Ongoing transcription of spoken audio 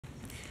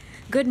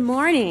Good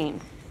morning.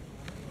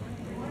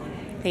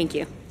 Thank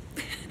you.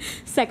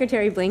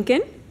 Secretary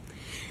Blinken,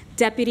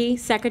 Deputy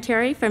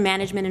Secretary for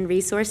Management and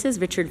Resources,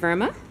 Richard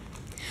Verma,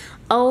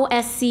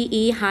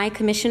 OSCE High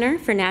Commissioner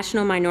for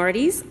National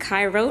Minorities,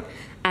 Khairot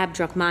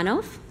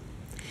Abdrakhmanov,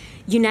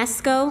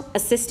 UNESCO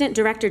Assistant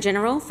Director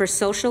General for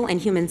Social and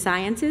Human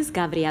Sciences,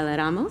 Gabriela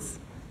Ramos,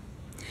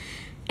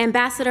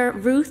 Ambassador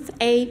Ruth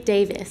A.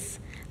 Davis,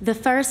 the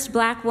first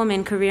Black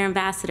woman career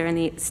ambassador in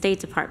the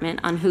State Department,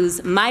 on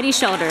whose mighty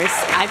shoulders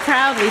I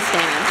proudly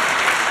stand.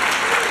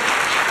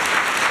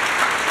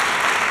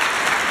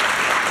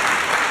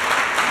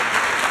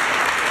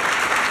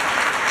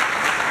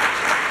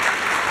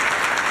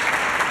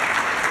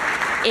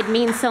 It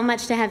means so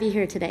much to have you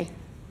here today.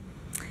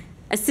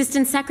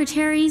 Assistant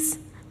secretaries,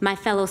 my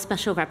fellow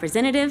special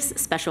representatives,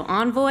 special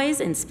envoys,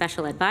 and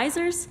special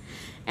advisors,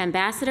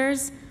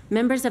 ambassadors,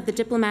 members of the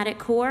diplomatic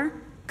corps,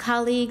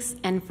 colleagues,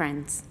 and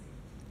friends,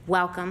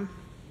 welcome.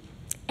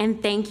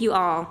 And thank you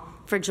all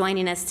for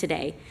joining us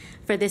today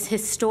for this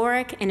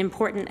historic and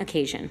important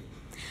occasion.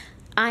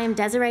 I am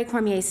Desiree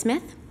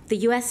Cormier-Smith, the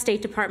U.S.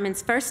 State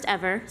Department's first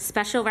ever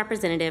Special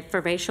Representative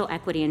for Racial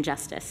Equity and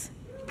Justice.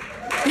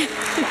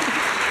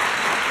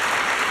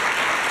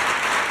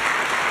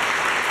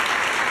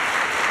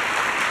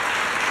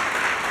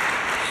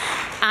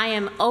 I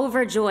am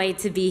overjoyed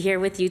to be here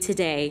with you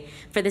today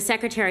for the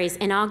Secretary's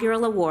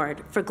inaugural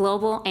award for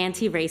Global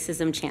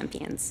Anti-Racism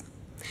Champions.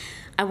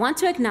 I want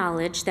to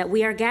acknowledge that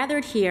we are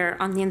gathered here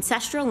on the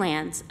ancestral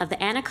lands of the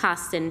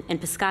Anacostan and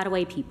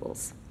Piscataway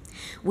peoples.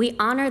 We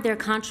honor their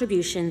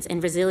contributions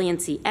and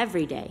resiliency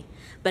every day,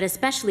 but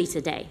especially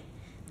today,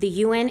 the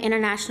UN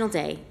International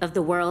Day of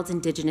the World's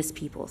Indigenous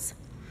Peoples,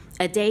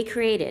 a day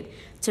created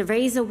to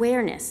raise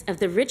awareness of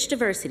the rich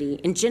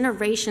diversity and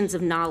generations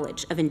of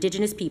knowledge of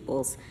Indigenous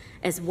peoples,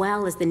 as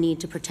well as the need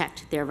to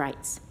protect their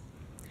rights.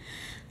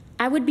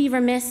 I would be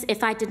remiss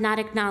if I did not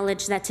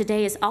acknowledge that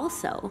today is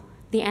also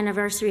the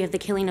anniversary of the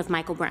killing of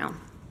Michael Brown,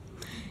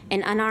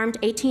 an unarmed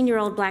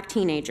 18-year-old Black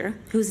teenager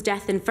whose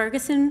death in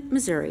Ferguson,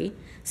 Missouri,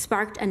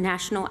 sparked a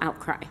national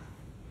outcry.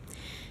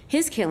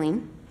 His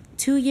killing,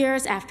 2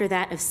 years after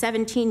that of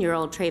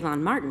 17-year-old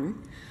Trayvon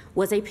Martin,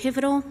 was a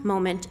pivotal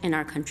moment in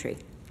our country,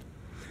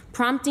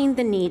 prompting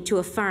the need to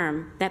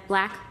affirm that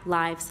Black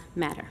lives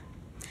matter,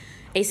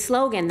 a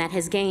slogan that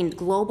has gained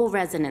global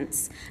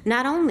resonance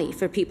not only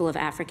for people of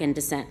African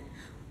descent,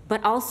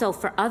 but also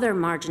for other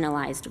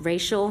marginalized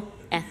racial,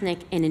 ethnic,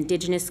 and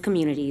Indigenous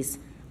communities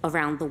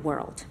around the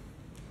world.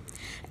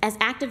 As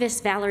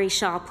activist Valerie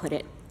Shaw put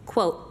it,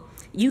 quote,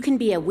 "You can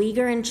be a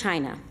Uyghur in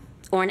China,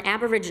 or an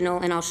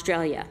Aboriginal in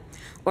Australia,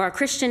 or a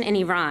Christian in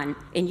Iran,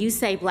 and you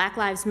say Black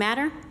Lives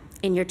Matter,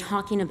 and you're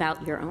talking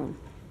about your own."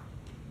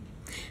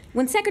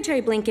 When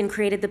Secretary Blinken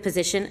created the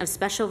position of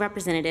Special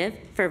Representative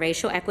for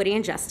Racial Equity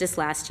and Justice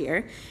last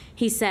year,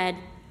 he said,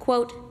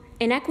 quote,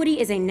 "Inequity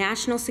is a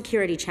national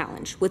security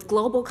challenge with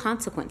global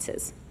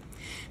consequences.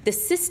 The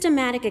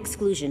systematic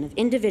exclusion of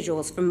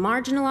individuals from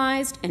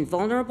marginalized and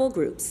vulnerable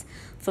groups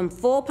from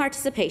full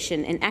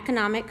participation in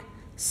economic,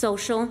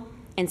 social,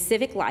 and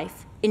civic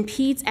life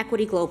impedes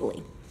equity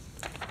globally,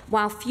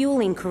 while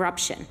fueling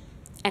corruption,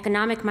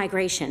 economic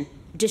migration,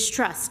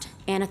 distrust,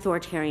 and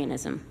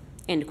authoritarianism,"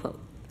 end quote.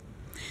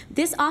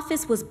 This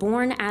office was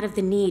born out of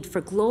the need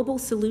for global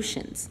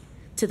solutions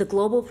to the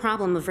global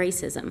problem of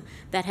racism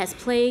that has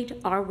plagued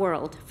our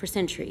world for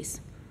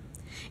centuries.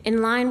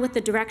 In line with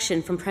the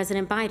direction from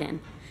President Biden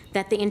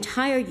that the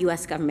entire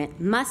U.S. government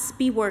must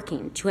be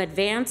working to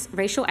advance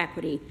racial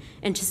equity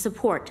and to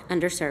support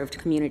underserved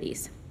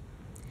communities.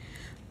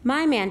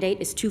 My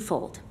mandate is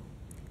twofold.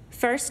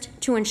 First,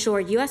 to ensure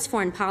U.S.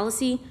 foreign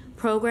policy,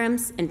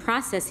 programs, and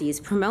processes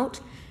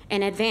promote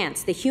and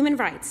advance the human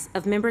rights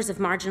of members of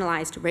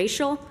marginalized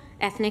racial,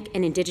 ethnic,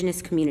 and Indigenous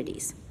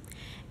communities,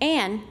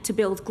 and to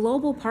build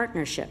global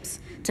partnerships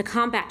to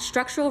combat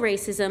structural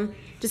racism,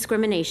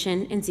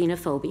 discrimination, and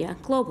xenophobia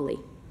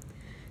globally.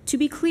 To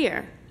be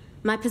clear,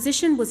 my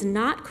position was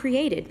not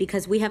created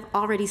because we have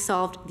already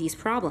solved these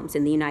problems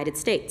in the United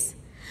States,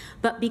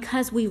 but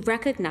because we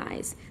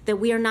recognize that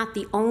we are not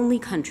the only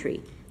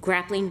country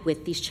grappling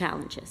with these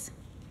challenges.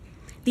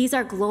 These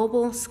are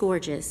global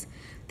scourges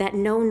that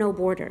know no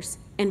borders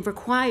and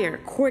require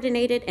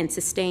coordinated and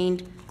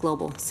sustained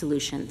global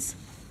solutions.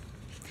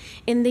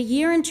 In the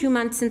year and 2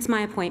 months since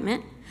my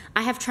appointment,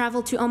 I have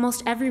traveled to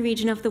almost every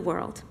region of the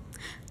world,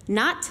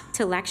 not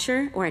to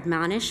lecture or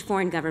admonish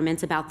foreign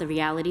governments about the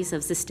realities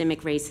of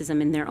systemic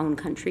racism in their own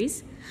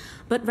countries,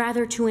 but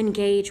rather to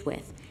engage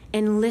with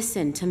and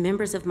listen to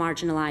members of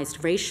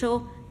marginalized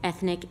racial,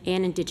 ethnic,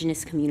 and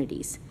Indigenous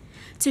communities,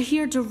 to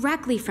hear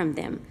directly from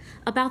them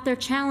about their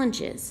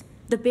challenges,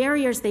 the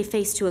barriers they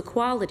face to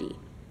equality,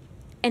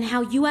 and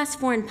how U.S.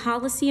 foreign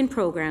policy and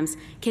programs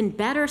can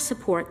better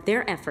support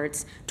their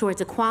efforts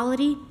towards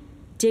equality,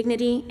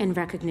 dignity, and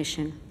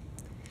recognition.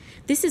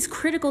 This is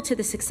critical to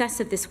the success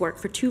of this work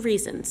for 2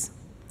 reasons.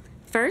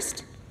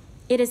 First,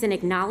 it is an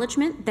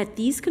acknowledgement that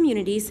these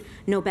communities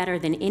know better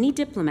than any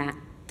diplomat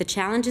the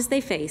challenges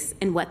they face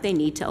and what they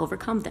need to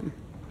overcome them.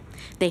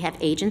 They have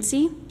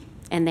agency,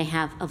 and they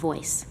have a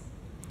voice.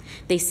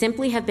 They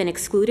simply have been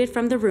excluded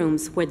from the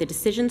rooms where the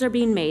decisions are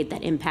being made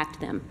that impact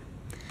them.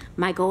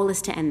 My goal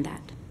is to end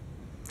that.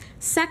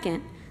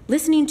 Second,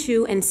 listening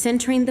to and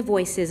centering the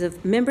voices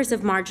of members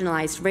of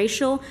marginalized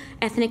racial,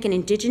 ethnic, and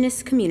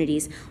indigenous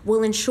communities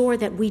will ensure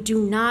that we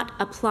do not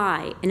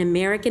apply an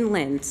American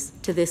lens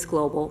to this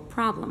global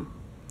problem.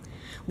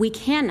 We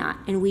cannot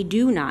and we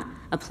do not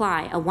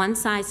apply a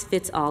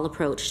one-size-fits-all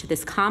approach to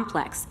this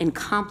complex and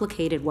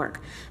complicated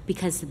work,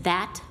 because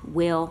that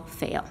will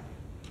fail.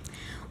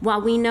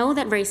 While we know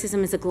that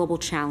racism is a global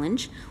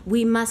challenge,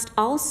 we must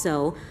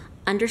also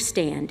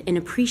understand and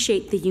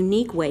appreciate the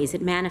unique ways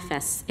it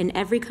manifests in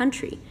every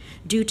country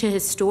due to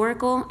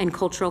historical and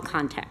cultural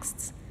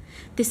contexts.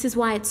 This is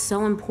why it's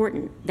so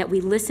important that we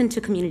listen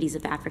to communities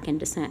of African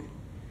descent,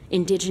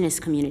 indigenous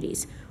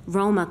communities,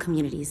 Roma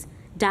communities,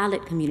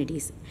 Dalit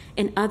communities,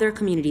 and other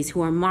communities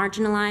who are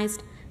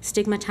marginalized,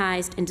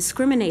 stigmatized, and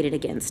discriminated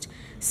against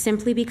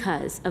simply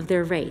because of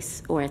their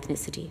race or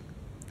ethnicity.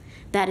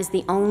 That is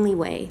the only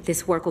way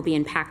this work will be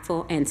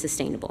impactful and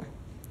sustainable.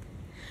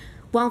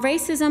 While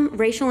racism,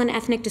 racial and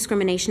ethnic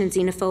discrimination, and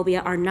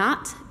xenophobia are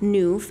not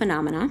new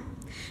phenomena,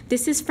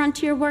 this is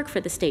frontier work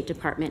for the State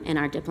Department and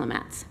our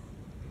diplomats.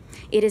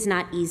 It is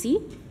not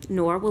easy,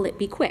 nor will it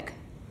be quick.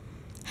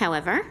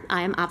 However,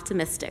 I am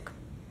optimistic.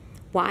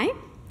 Why?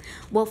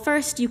 Well,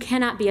 first, you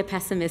cannot be a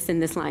pessimist in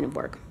this line of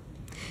work.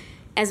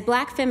 As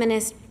Black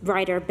feminist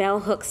writer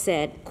Bell Hooks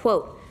said,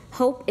 quote,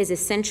 "Hope is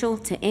essential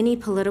to any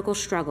political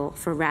struggle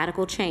for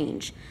radical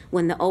change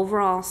when the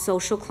overall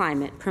social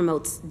climate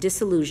promotes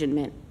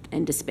disillusionment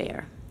and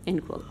despair,"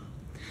 end quote.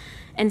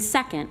 And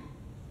second,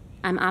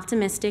 I'm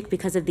optimistic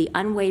because of the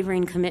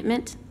unwavering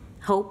commitment,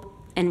 hope,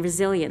 and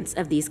resilience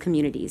of these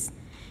communities,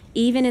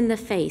 even in the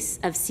face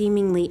of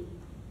seemingly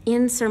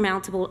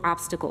insurmountable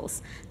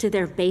obstacles to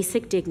their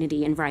basic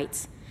dignity and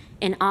rights,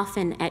 and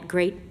often at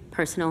great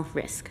personal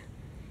risk.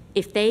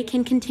 If they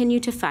can continue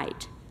to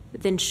fight,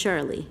 then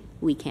surely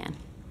we can.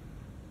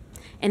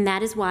 And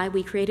that is why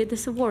we created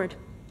this award,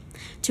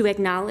 to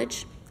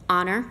acknowledge,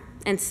 honor,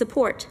 and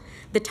support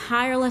the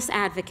tireless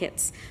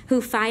advocates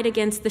who fight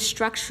against the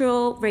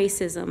structural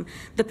racism,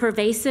 the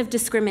pervasive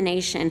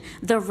discrimination,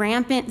 the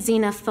rampant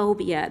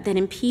xenophobia that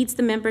impedes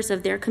the members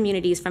of their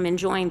communities from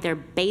enjoying their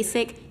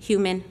basic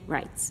human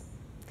rights.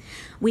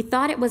 We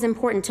thought it was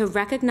important to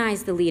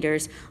recognize the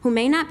leaders who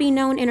may not be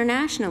known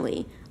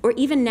internationally or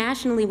even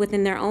nationally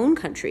within their own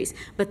countries,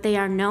 but they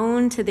are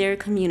known to their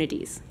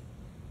communities.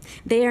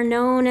 They are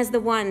known as the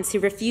ones who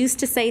refuse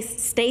to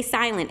stay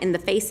silent in the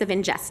face of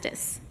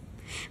injustice.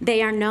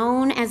 They are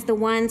known as the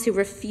ones who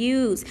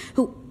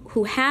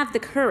who have the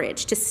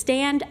courage to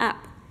stand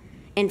up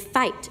and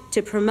fight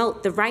to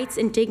promote the rights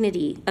and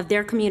dignity of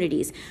their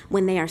communities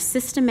when they are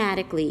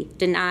systematically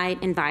denied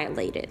and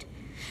violated.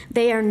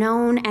 They are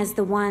known as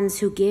the ones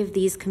who give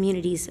these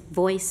communities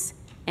voice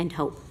and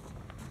hope.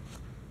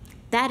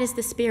 That is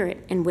the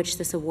spirit in which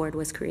this award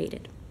was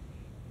created.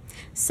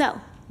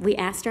 So, we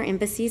asked our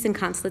embassies and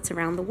consulates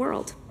around the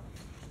world,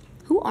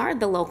 who are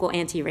the local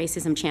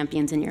anti-racism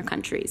champions in your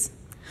countries?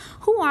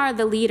 Who are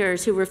the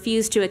leaders who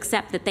refuse to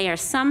accept that they are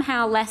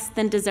somehow less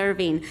than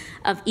deserving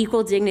of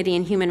equal dignity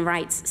and human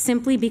rights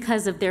simply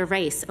because of their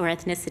race or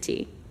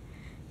ethnicity?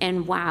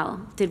 And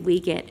wow, did we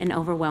get an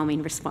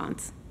overwhelming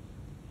response.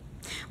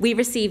 We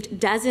received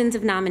dozens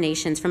of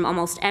nominations from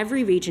almost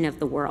every region of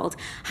the world,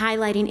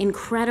 highlighting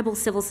incredible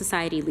civil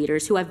society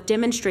leaders who have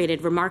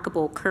demonstrated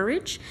remarkable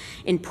courage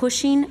in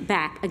pushing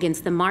back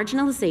against the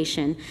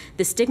marginalization,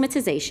 the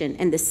stigmatization,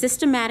 and the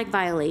systematic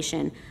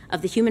violation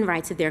of the human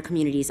rights of their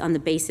communities on the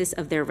basis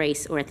of their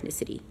race or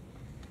ethnicity.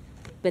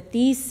 But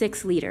these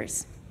 6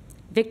 leaders,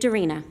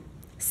 Victorina,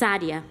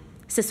 Sadia,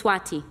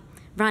 Siswati,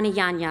 Rani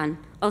Yanyan,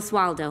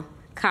 Oswaldo,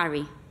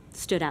 Kari,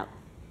 stood out.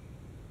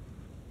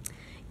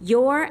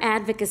 Your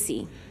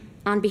advocacy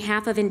on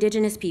behalf of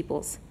indigenous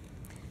peoples,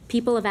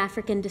 people of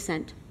African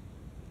descent,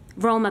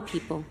 Roma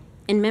people,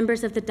 and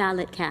members of the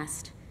Dalit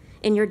caste,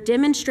 and your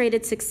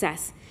demonstrated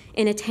success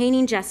in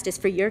attaining justice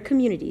for your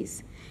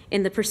communities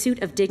in the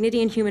pursuit of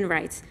dignity and human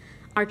rights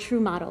are true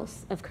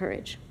models of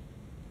courage.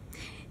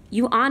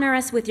 You honor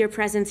us with your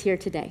presence here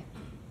today.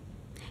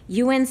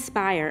 You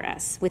inspire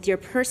us with your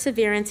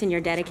perseverance and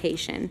your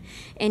dedication,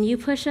 and you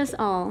push us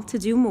all to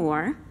do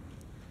more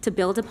to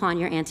build upon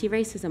your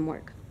anti-racism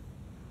work.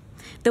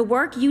 The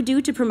work you do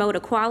to promote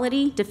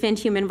equality, defend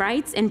human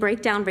rights, and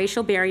break down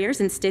racial barriers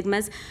and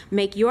stigmas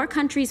make your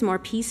countries more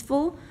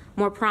peaceful,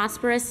 more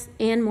prosperous,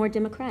 and more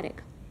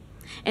democratic.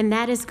 And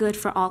that is good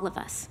for all of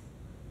us.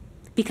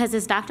 Because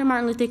as Dr.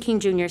 Martin Luther King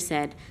Jr.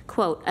 said,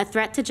 quote, "A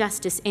threat to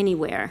justice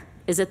anywhere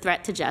is a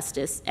threat to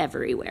justice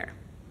everywhere."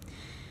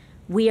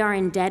 We are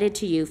indebted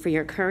to you for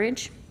your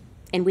courage,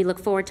 and we look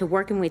forward to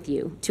working with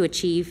you to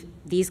achieve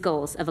these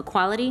goals of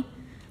equality,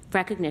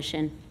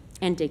 recognition,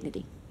 and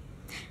dignity.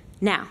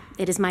 Now,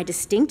 it is my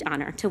distinct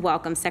honor to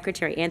welcome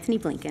Secretary Antony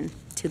Blinken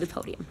to the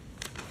podium.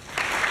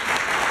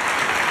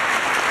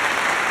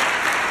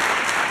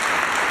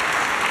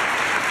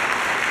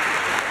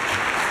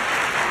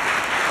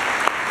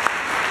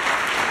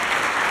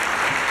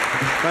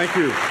 Thank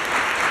you.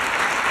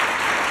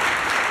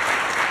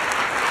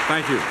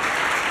 Thank you.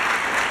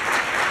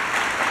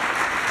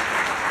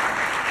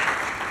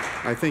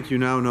 I think you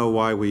now know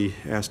why we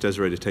asked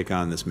Desiree to take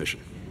on this mission.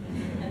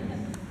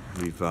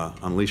 We've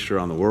unleashed her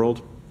on the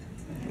world,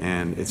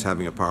 and it's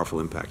having a powerful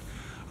impact.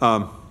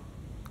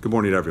 Good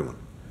morning to everyone.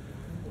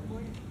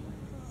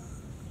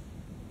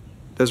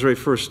 Desiree,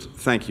 first,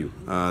 thank you.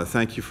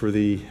 Thank you for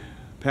the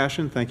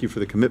passion. Thank you for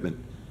the commitment.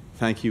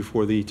 Thank you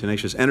for the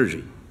tenacious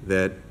energy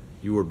that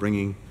you are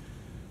bringing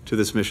to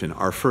this mission,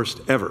 our first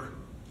ever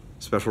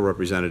Special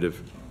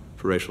Representative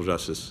for Racial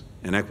Justice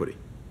and Equity.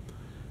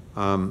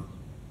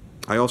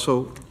 I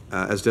also,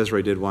 as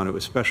Desiree did, want to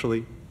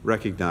especially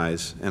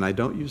recognize, and I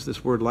don't use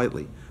this word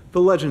lightly,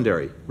 the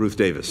legendary Ruth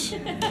Davis.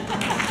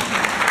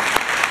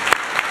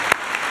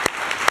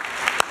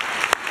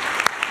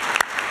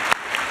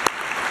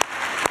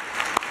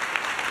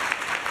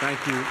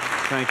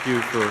 Thank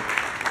you for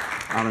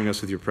honoring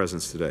us with your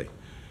presence today.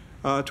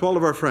 To all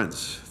of our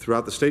friends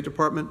throughout the State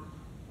Department,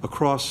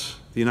 across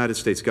the United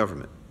States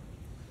government,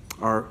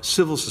 our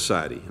civil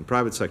society and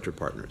private sector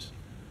partners,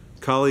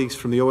 colleagues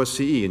from the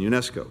OSCE and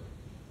UNESCO,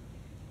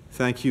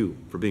 thank you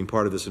for being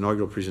part of this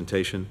inaugural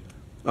presentation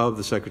of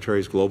the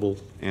Secretary's Global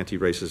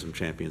Anti-Racism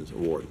Champions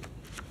Award.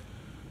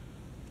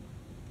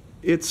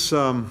 It's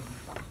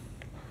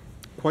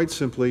quite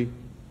simply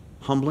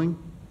humbling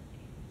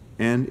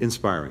and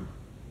inspiring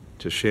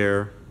to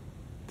share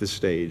this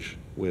stage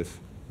with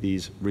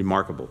these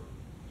remarkable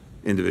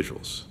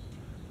individuals.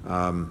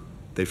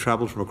 They've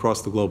traveled from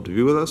across the globe to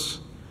be with us.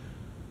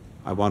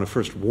 I want to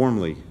first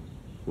warmly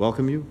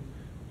welcome you,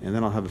 and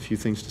then I'll have a few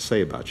things to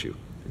say about you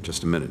in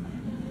just a minute.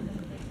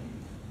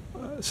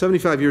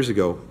 75 years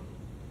ago,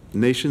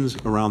 nations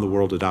around the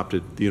world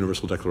adopted the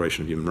Universal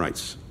Declaration of Human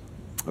Rights,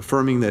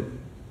 affirming that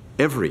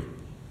every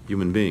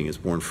human being is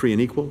born free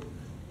and equal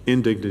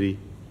in dignity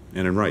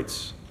and in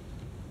rights.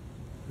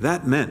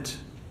 That meant,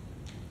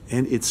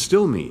 and it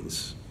still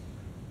means,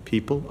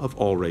 people of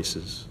all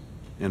races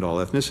and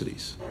all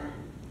ethnicities.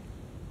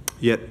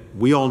 Yet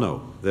we all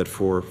know that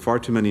for far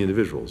too many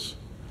individuals,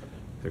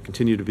 there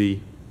continue to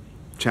be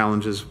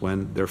challenges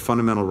when their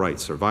fundamental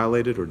rights are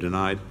violated or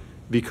denied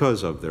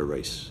because of their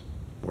race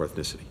or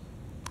ethnicity.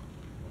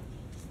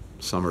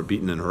 Some are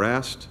beaten and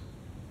harassed,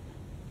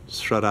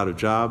 shut out of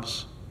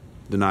jobs,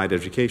 denied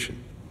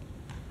education.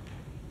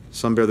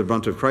 Some bear the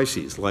brunt of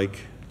crises like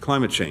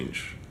climate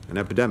change and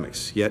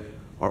epidemics, yet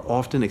are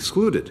often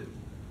excluded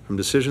from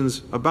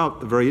decisions about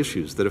the very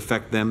issues that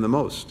affect them the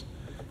most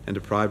and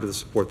deprived of the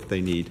support that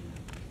they need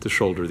to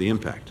shoulder the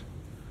impact.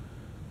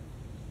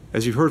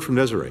 As you've heard from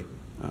Desiree,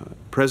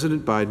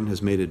 President Biden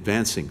has made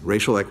advancing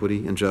racial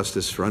equity and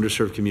justice for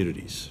underserved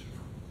communities,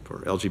 for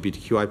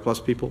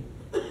LGBTQI+ people,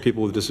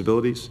 people with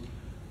disabilities,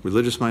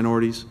 religious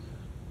minorities,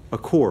 a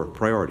core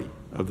priority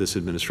of this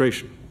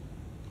administration.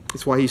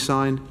 It's why he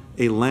signed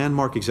a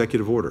landmark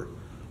executive order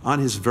on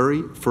his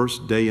very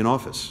first day in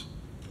office,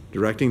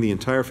 directing the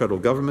entire federal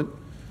government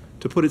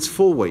to put its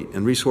full weight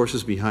and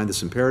resources behind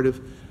this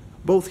imperative,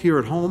 both here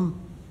at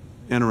home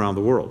and around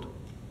the world.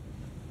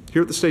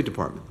 Here at the State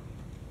Department,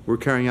 we're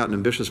carrying out an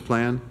ambitious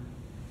plan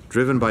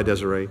driven by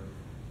Desiree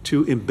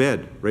to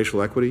embed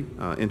racial equity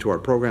into our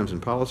programs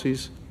and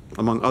policies,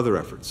 among other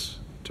efforts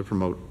to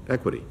promote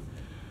equity.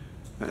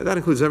 That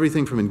includes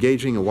everything from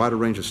engaging a wider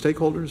range of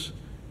stakeholders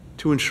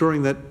to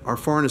ensuring that our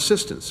foreign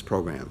assistance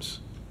programs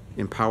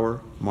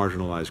empower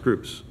marginalized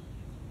groups.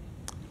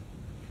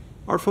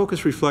 Our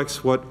focus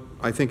reflects what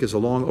I think is a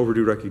long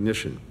overdue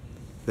recognition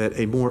that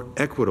a more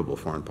equitable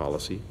foreign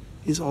policy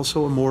is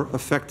also a more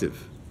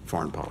effective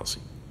foreign policy.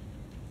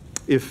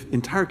 If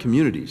entire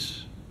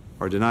communities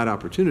are denied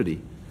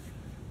opportunity,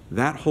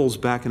 that holds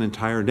back an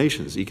entire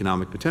nation's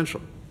economic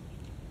potential.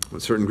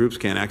 When certain groups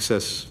can't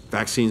access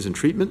vaccines and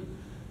treatment,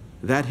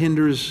 that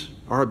hinders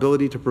our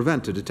ability to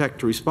prevent, to detect,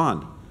 to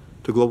respond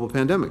to global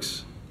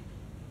pandemics.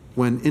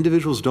 When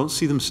individuals don't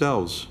see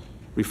themselves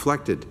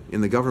reflected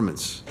in the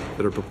governments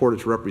that are purported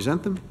to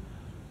represent them,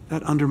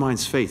 that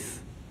undermines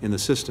faith in the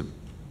system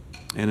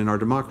and in our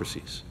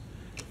democracies.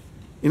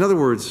 In other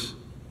words,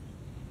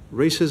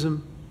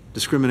 racism,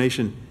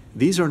 discrimination,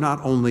 these are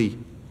not only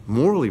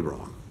morally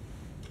wrong,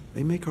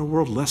 they make our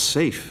world less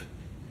safe,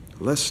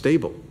 less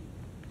stable,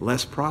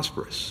 less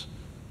prosperous,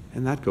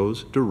 and that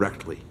goes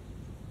directly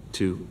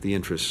to the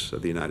interests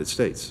of the United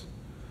States.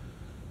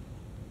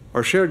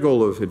 Our shared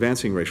goal of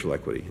advancing racial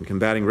equity and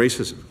combating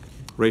racism,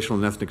 racial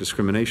and ethnic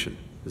discrimination,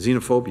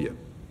 xenophobia,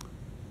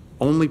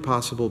 only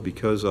possible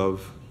because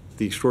of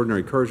the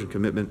extraordinary courage and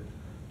commitment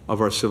of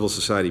our civil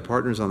society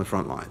partners on the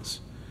front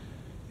lines.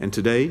 And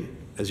today,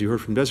 as you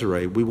heard from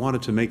Desiree, we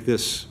wanted to make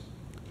this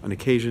an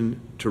occasion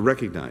to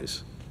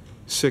recognize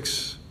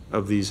 6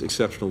 of these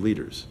exceptional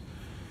leaders,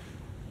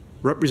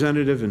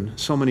 representative in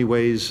so many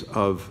ways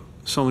of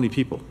so many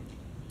people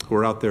who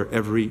are out there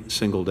every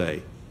single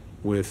day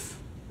with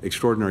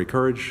extraordinary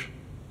courage,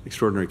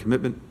 extraordinary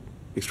commitment,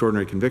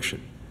 extraordinary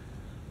conviction,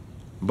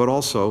 but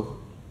also,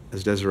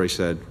 as Desiree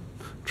said,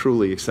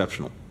 truly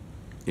exceptional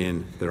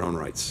in their own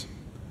rights.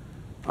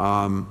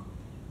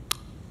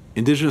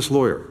 Indigenous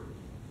lawyer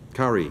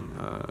Kari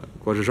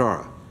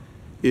Guajajara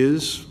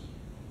is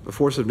a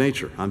force of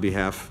nature on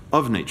behalf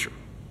of nature.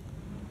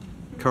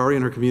 Kari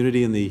and her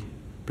community in the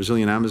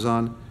Brazilian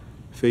Amazon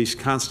face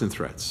constant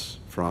threats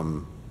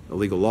from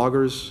illegal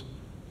loggers,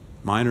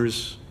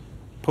 miners,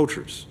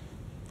 poachers.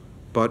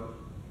 But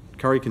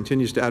Kari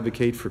continues to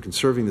advocate for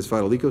conserving this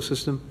vital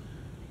ecosystem,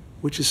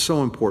 which is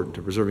so important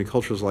to preserving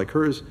cultures like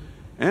hers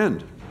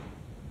and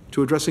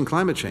to addressing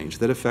climate change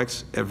that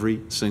affects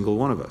every single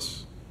one of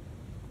us.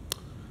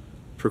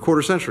 For a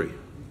quarter century,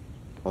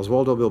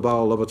 Oswaldo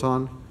Bilbao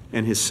Lobaton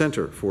and his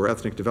Center for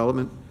Ethnic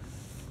Development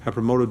have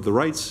promoted the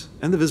rights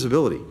and the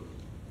visibility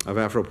of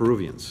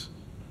Afro-Peruvians.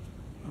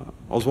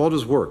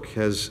 Oswaldo's work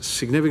has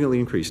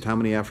significantly increased how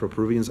many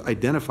Afro-Peruvians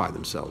identify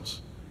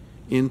themselves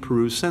in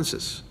Peru's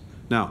census.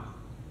 Now,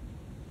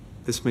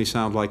 this may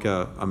sound like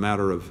a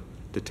matter of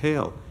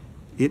detail.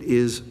 It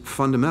is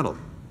fundamental.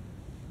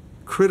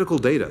 Critical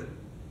data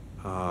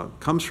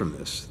comes from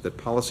this that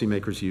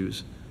policymakers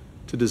use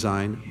to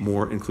design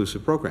more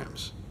inclusive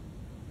programs.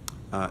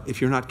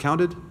 If you're not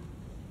counted,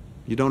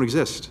 you don't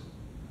exist.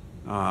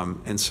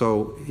 And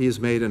so he has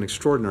made an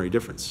extraordinary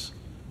difference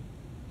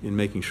in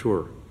making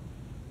sure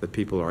that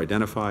people are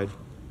identified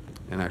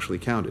and actually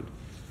counted.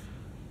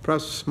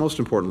 Perhaps most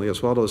importantly,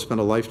 Oswaldo has spent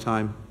a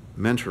lifetime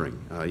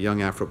mentoring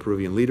young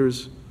Afro-Peruvian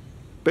leaders,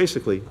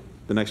 basically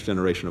the next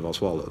generation of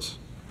Oswaldos.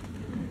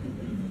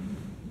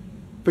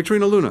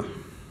 Victorina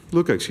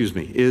Luca,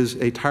 is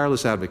a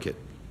tireless advocate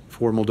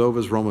for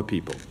Moldova's Roma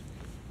people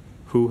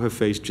who have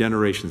faced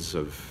generations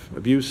of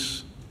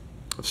abuse,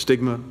 of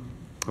stigma,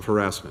 of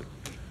harassment.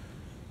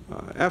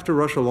 After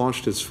Russia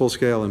launched its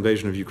full-scale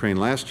invasion of Ukraine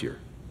last year,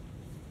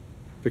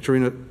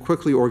 Victorina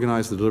quickly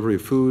organized the delivery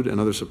of food and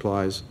other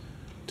supplies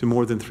to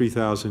more than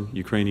 3,000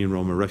 Ukrainian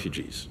Roma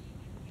refugees.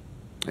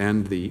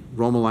 And the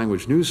Roma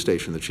language news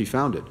station that she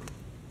founded,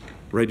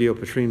 Radio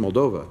Petrin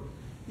Moldova,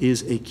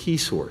 is a key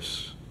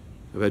source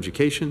of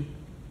education,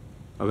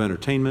 of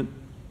entertainment,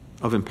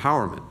 of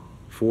empowerment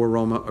for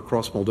Roma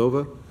across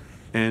Moldova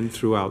and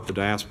throughout the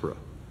diaspora.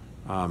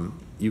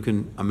 You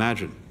can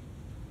imagine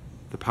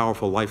the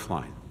powerful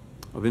lifeline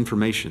of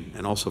information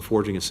and also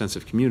forging a sense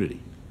of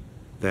community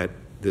that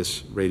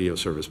this radio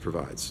service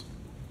provides.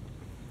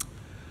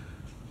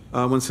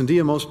 When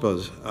Sandia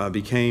Mospaz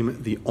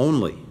became the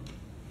only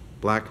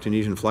black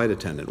Tunisian flight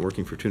attendant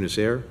working for Tunis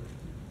Air,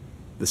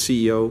 the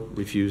CEO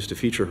refused to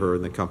feature her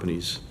in the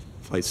company's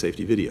flight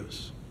safety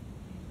videos.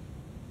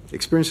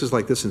 Experiences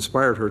like this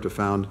inspired her to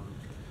found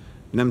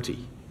NEMTI,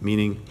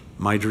 meaning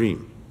My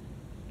Dream,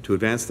 to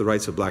advance the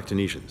rights of black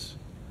Tunisians.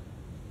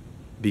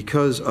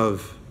 Because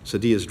of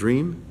Sadia's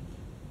dream,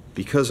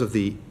 because of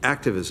the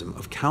activism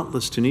of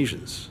countless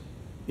Tunisians,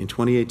 in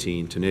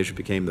 2018, Tunisia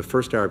became the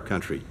first Arab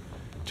country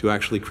to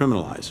actually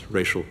criminalize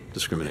racial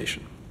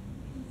discrimination.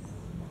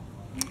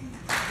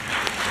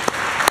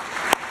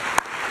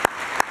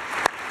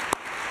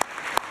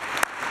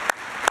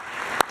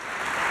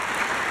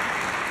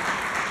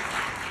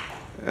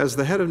 As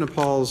the head of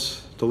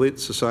Nepal's Dalit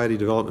Society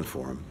Development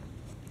Forum,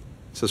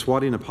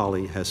 Saswati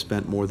Nepali has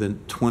spent more than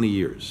 20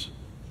 years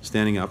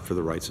standing up for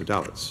the rights of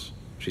Dalits.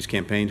 She's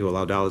campaigned to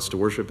allow Dalits to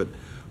worship at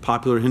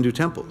popular Hindu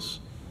temples,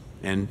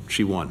 and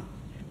she won.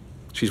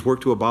 She's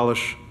worked to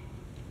abolish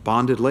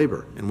bonded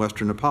labor in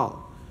Western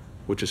Nepal,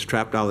 which has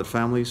trapped Dalit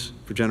families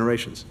for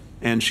generations,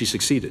 and she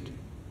succeeded.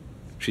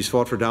 She's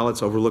fought for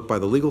Dalits overlooked by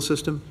the legal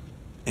system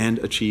and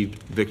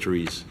achieved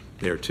victories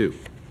there too.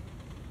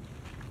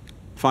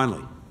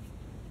 Finally,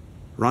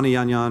 Rani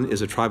Yanyan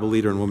is a tribal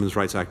leader and women's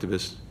rights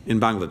activist in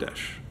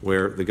Bangladesh,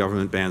 where the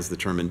government bans the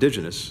term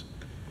indigenous,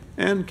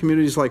 and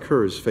communities like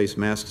hers face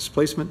mass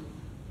displacement,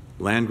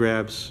 land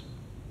grabs,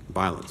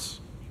 violence.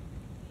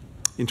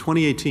 In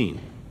 2018,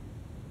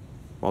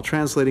 while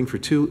translating for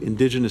 2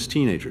 indigenous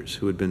teenagers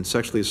who had been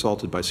sexually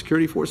assaulted by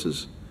security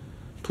forces,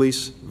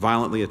 police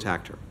violently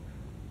attacked her.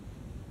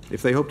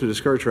 If they hoped to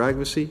discourage her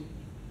advocacy,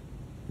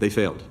 they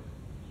failed.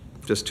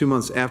 Just 2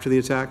 months after the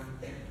attack,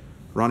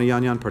 Rani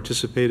Yanyan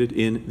participated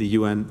in the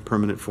UN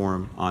Permanent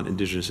Forum on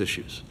Indigenous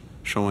Issues,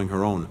 showing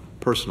her own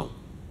personal,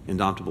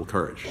 indomitable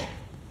courage.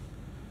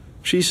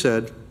 She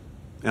said,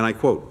 and I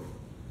quote,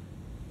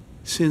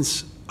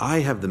 "Since I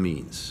have the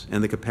means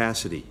and the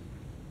capacity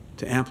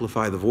to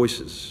amplify the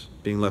voices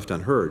being left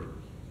unheard,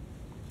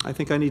 I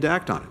think I need to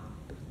act on it.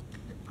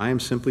 I am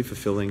simply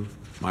fulfilling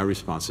my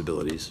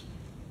responsibilities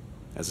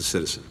as a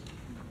citizen."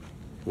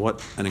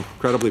 What an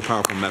incredibly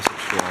powerful message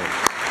to all of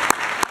us.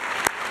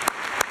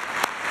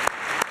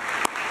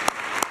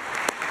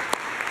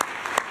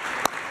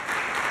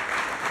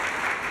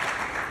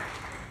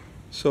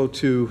 So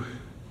to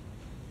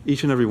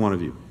each and every one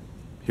of you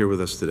here with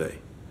us today,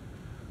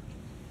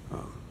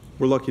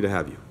 we're lucky to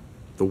have you.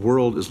 The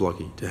world is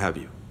lucky to have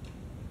you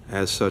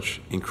as such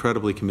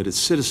incredibly committed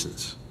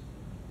citizens,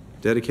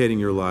 dedicating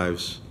your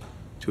lives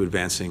to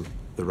advancing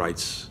the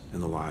rights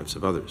and the lives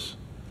of others.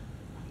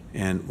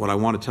 And what I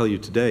want to tell you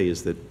today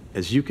is that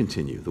as you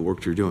continue the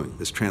work you're doing,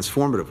 this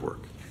transformative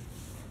work,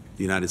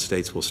 the United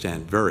States will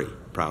stand very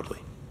proudly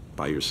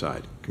by your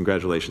side.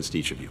 Congratulations to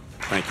each of you.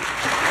 Thank you.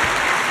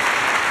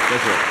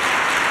 Thank you.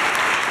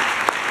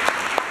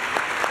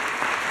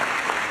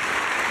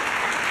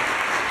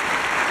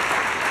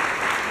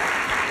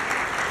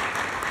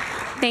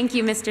 Thank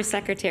you, Mr.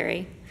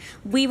 Secretary.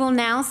 We will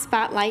now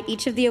spotlight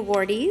each of the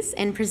awardees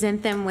and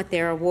present them with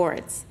their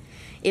awards.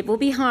 It will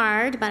be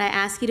hard, but I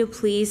ask you to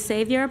please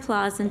save your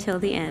applause until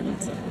the end.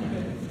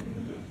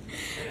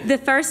 The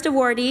first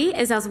awardee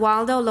is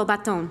Oswaldo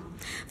Lobaton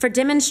for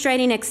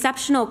demonstrating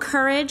exceptional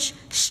courage,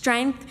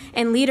 strength,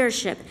 and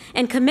leadership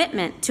and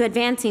commitment to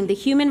advancing the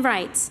human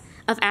rights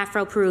of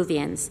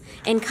Afro-Peruvians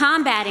in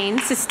combating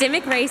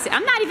systemic racism.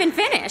 I'm not even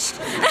finished.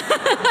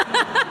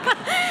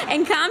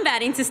 In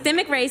combating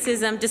systemic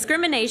racism,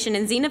 discrimination,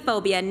 and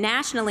xenophobia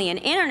nationally and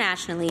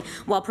internationally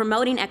while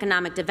promoting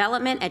economic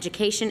development,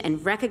 education,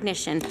 and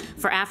recognition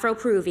for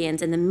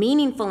Afro-Peruvians and the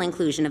meaningful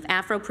inclusion of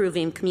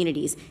Afro-Peruvian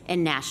communities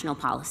in national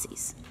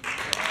policies.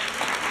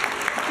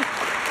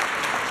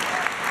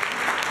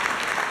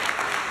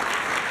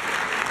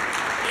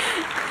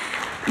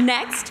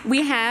 Next,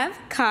 we have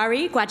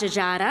Kari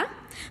Guajajara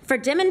for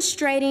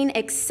demonstrating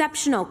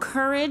exceptional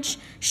courage,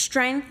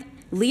 strength,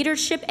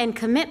 leadership, and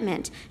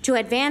commitment to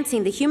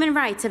advancing the human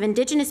rights of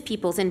indigenous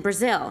peoples in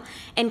Brazil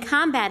and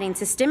combating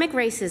systemic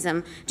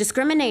racism,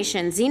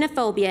 discrimination,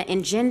 xenophobia,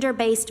 and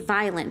gender-based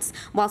violence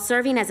while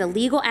serving as a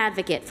legal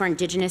advocate for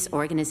indigenous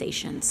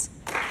organizations.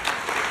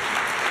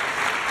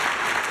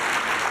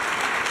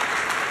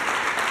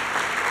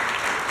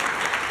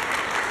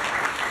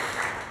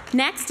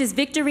 Next is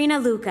Victorina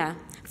Luca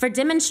for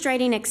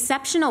demonstrating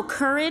exceptional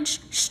courage,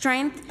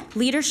 strength,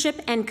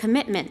 leadership, and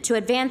commitment to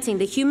advancing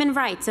the human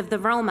rights of the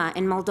Roma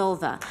in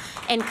Moldova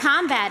and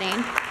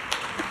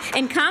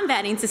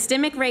combating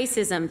systemic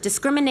racism,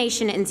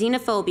 discrimination, and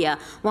xenophobia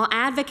while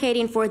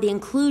advocating for the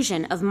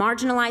inclusion of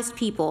marginalized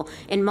people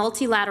in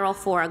multilateral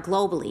fora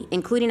globally,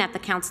 including at the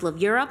Council of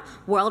Europe,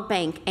 World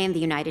Bank, and the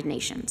United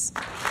Nations.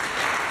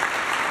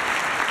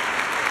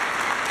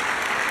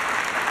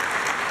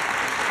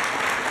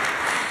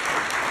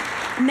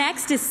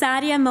 Next is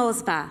Sadia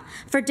Mosba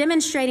for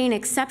demonstrating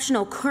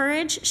exceptional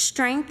courage,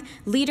 strength,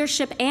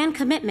 leadership, and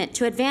commitment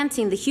to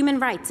advancing the human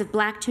rights of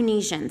Black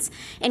Tunisians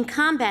and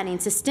combating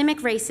systemic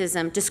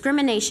racism,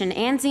 discrimination,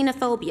 and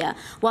xenophobia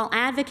while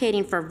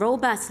advocating for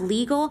robust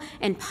legal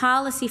and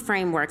policy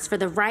frameworks for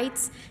the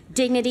rights,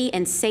 dignity,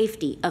 and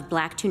safety of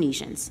Black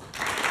Tunisians.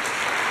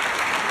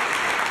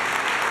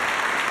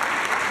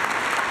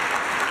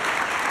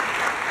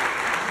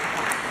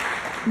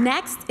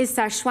 Next is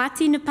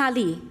Saraswati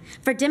Nupali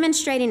for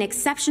demonstrating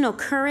exceptional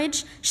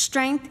courage,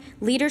 strength,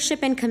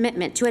 leadership, and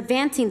commitment to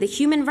advancing the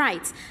human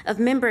rights of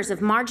members of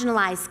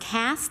marginalized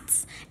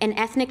castes and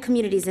ethnic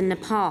communities in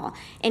Nepal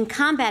and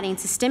combating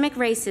systemic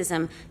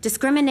racism,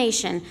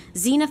 discrimination,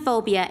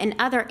 xenophobia, and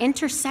other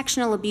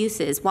intersectional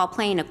abuses while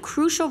playing a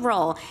crucial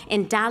role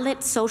in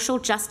Dalit social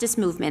justice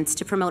movements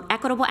to promote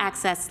equitable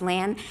access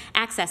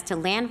to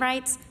land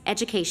rights,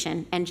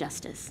 education, and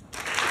justice.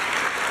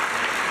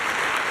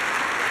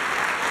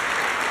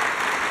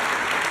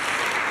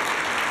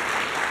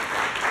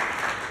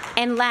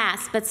 And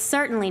last, but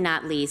certainly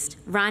not least,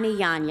 Rani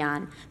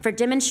Yanyan for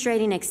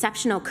demonstrating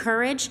exceptional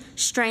courage,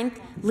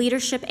 strength,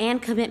 leadership, and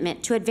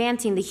commitment to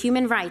advancing the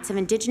human rights of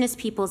indigenous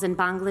peoples in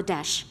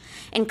Bangladesh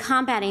and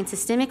combating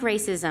systemic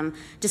racism,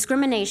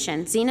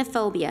 discrimination,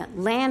 xenophobia,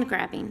 land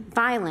grabbing,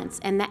 violence,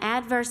 and the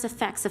adverse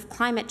effects of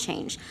climate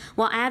change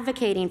while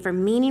advocating for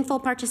meaningful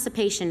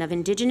participation of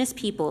indigenous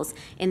peoples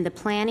in the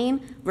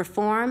planning,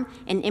 reform,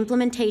 and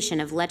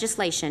implementation of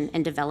legislation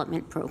and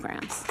development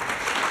programs.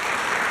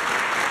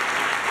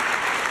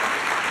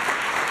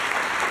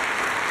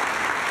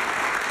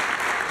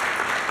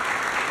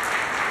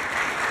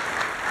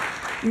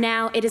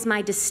 Now, it is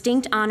my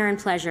distinct honor and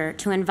pleasure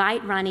to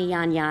invite Rani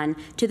Yanyan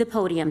to the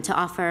podium to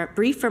offer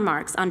brief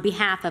remarks on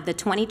behalf of the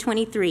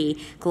 2023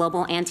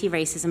 Global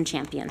Anti-Racism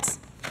Champions.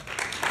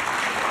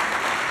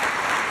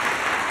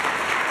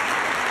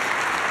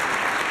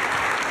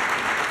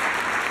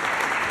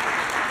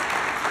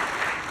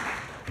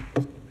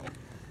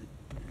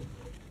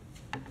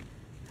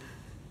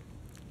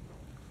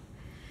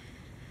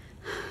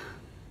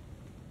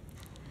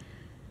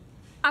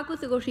 Aku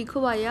tego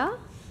Rikowaya.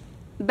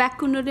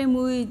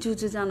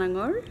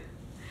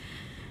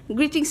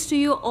 Greetings to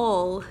you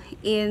all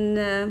in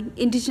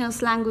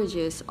indigenous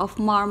languages of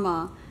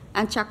Marma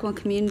and Chakwan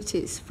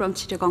communities from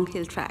Chittagong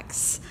Hill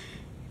Tracts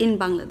in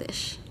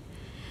Bangladesh.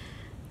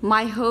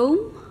 My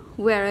home,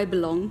 where I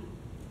belong.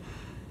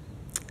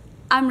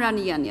 I'm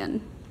Rani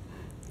Yanyan.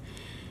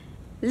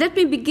 Let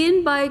me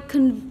begin by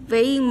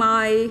conveying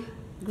my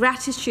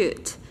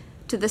gratitude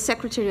to the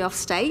Secretary of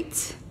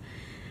State,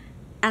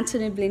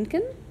 Antony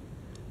Blinken,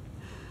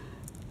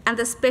 and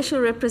the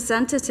Special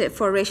Representative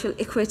for Racial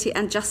Equity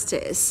and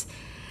Justice,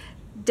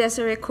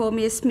 Desiree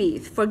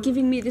Cormier-Smith, for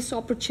giving me this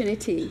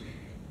opportunity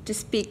to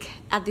speak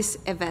at this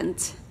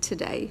event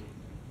today.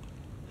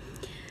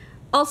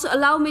 Also,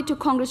 allow me to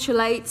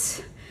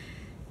congratulate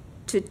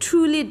to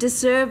truly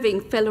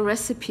deserving fellow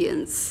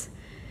recipients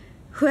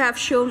who have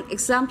shown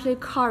exemplary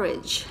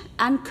courage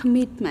and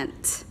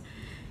commitment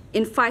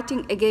in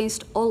fighting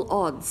against all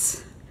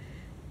odds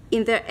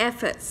in their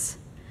efforts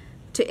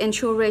to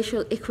ensure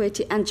racial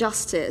equity and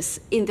justice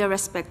in their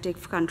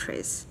respective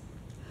countries.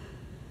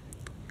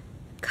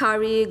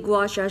 Kari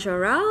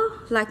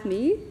Guajajara, like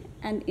me,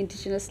 an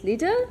indigenous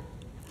leader,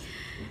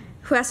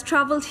 who has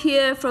traveled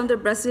here from the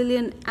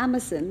Brazilian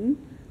Amazon,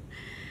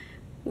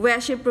 where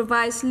she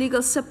provides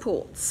legal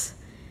supports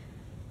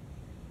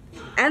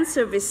and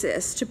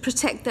services to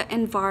protect the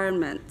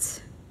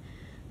environment,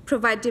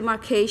 provide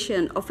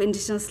demarcation of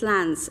indigenous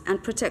lands,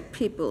 and protect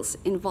peoples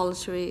in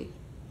voluntary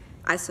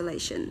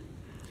isolation.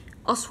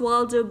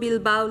 Oswaldo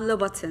Bilbao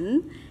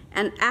Lobaton,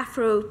 an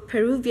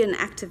Afro-Peruvian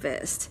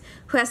activist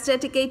who has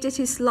dedicated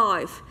his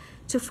life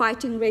to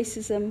fighting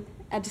racism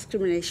and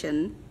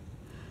discrimination.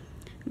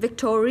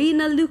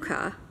 Victorina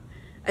Luca,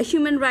 a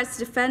human rights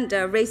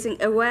defender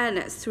raising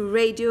awareness through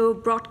radio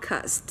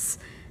broadcasts,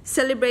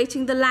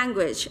 celebrating the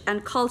language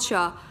and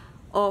culture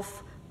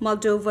of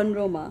Moldovan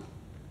Roma.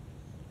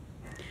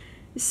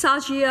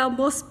 Sajia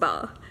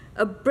Mosba,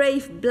 a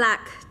brave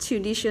black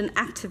Tunisian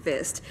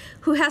activist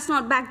who has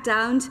not backed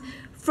down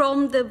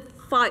from the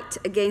fight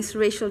against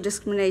racial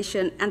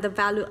discrimination and the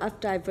value of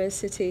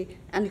diversity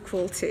and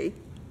equality.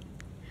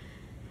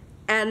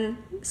 And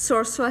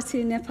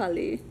Saraswati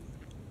Nepali,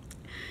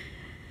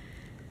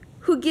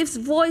 who gives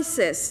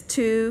voices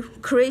to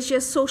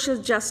courageous social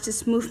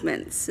justice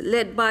movements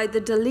led by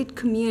the Dalit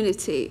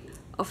community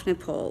of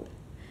Nepal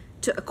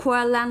to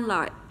acquire land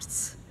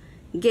rights,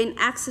 gain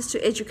access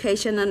to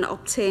education, and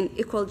obtain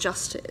equal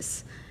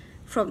justice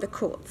from the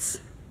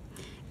courts.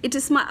 It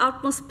is my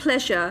utmost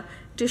pleasure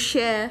to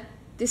share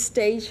this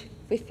stage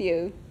with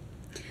you.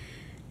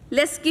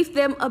 Let's give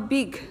them a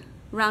big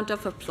round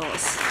of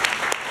applause.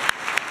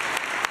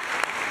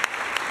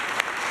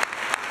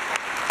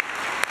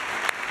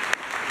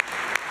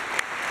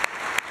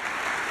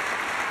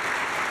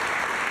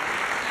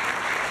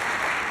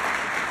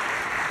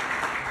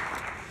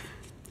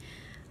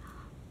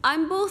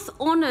 I'm both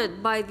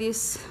honored by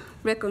this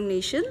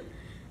recognition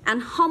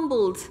and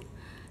humbled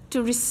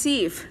to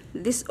receive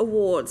this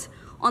award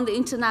on the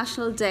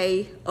International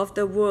Day of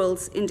the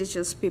World's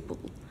Indigenous People.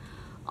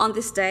 On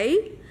this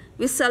day,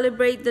 we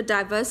celebrate the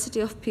diversity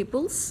of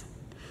peoples.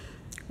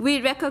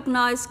 We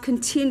recognize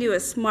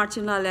continuous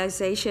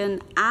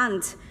marginalization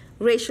and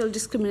racial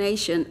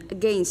discrimination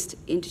against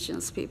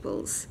indigenous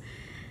peoples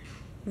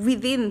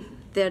within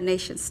their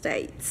nation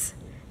states.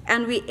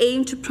 And we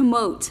aim to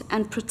promote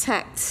and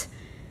protect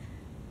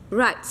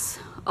rights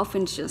of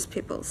indigenous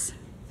peoples.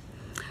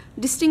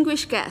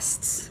 Distinguished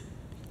guests,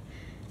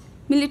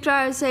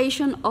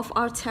 militarization of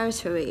our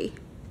territory,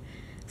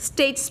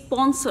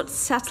 state-sponsored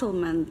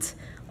settlement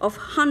of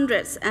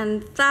hundreds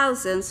and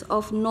thousands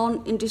of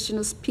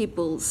non-indigenous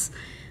peoples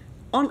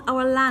on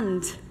our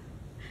land,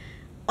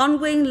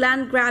 ongoing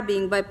land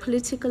grabbing by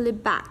politically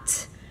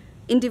backed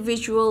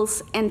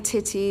individuals,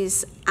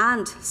 entities,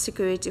 and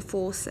security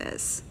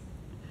forces,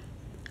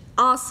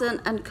 arson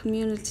and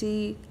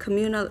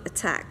communal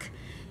attack,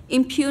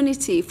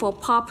 impunity for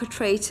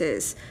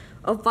perpetrators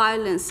of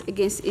violence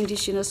against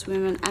indigenous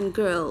women and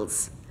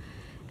girls,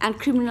 and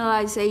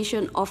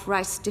criminalization of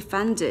rights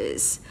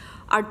defenders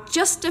are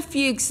just a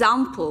few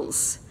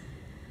examples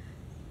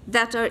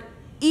that are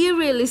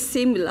eerily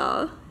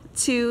similar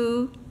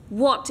to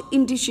what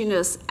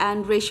indigenous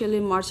and racially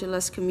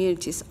marginalized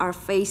communities are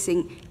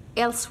facing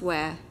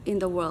elsewhere in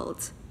the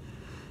world.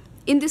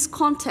 In this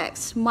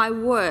context, my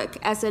work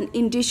as an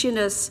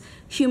indigenous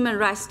human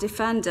rights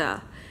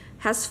defender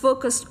has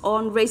focused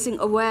on raising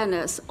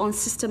awareness on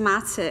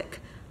systematic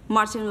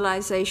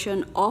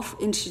marginalization of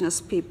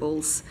indigenous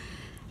peoples,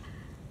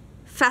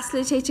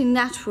 facilitating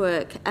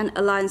network and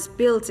alliance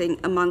building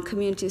among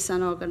communities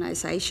and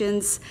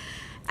organizations,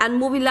 and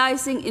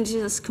mobilizing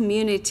indigenous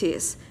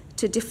communities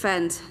to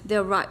defend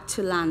their right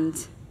to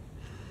land.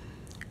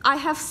 I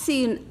have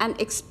seen and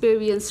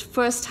experienced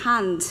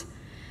firsthand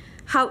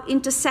how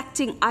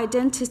intersecting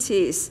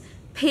identities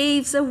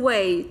paves a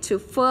way to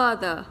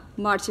further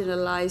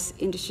marginalize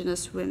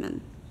indigenous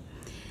women.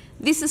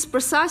 This is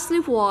precisely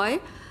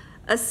why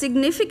a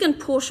significant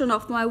portion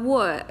of my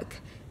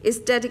work is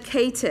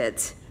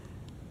dedicated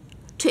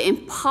to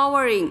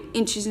empowering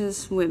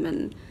indigenous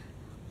women,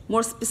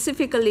 more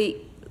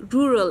specifically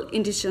rural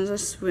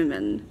indigenous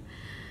women,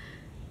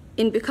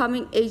 in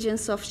becoming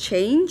agents of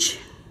change,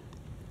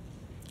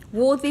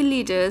 worthy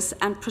leaders,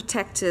 and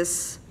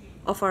protectors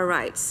of our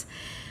rights.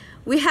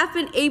 We have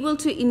been able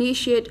to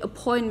initiate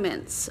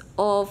appointments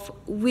of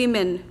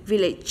women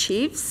village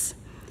chiefs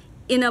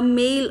in a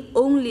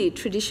male-only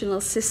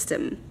traditional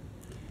system,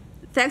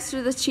 thanks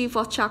to the chief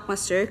of Chakma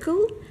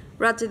Circle,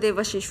 Raja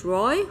Devashish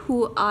Roy,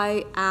 who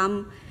I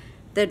am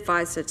the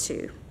advisor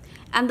to.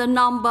 And the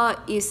number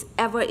is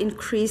ever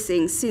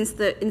increasing since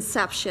the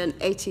inception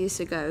 8 years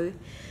ago,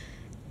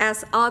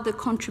 as are the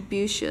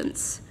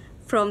contributions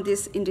from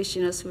these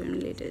indigenous women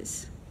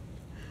leaders.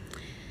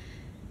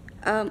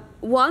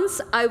 Once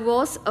I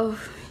was a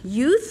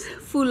youth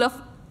full of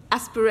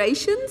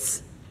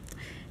aspirations,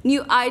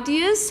 new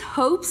ideas,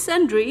 hopes,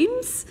 and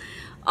dreams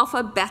of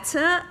a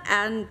better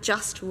and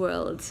just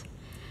world.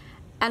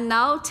 And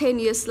now, 10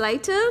 years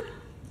later,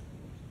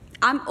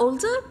 I'm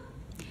older,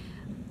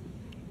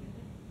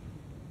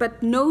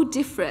 but no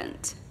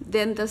different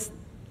than the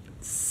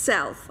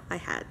self I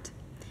had.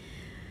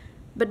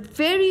 but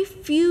very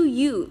few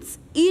youths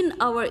in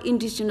our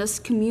indigenous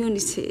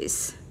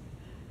communities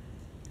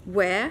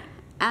were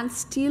and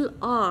still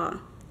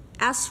are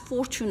as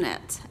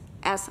fortunate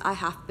as I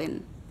have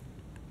been.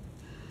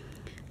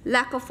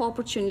 Lack of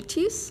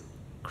opportunities,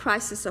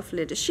 crisis of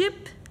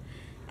leadership,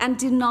 and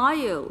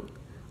denial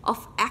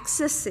of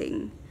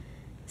accessing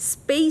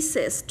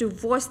spaces to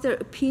voice their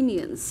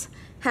opinions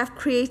have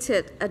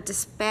created a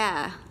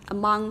despair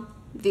among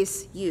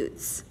these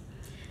youths.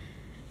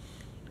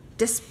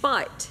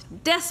 Despite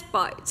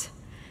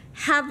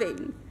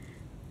having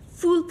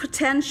full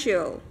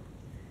potential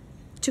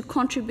to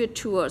contribute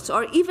towards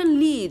or even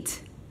lead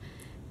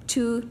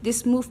to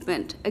this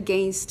movement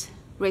against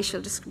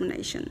racial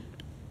discrimination.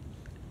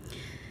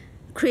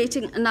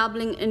 Creating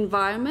enabling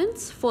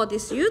environments for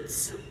these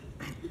youths,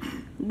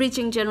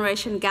 bridging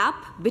generation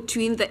gap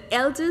between the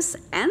elders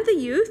and the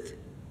youth,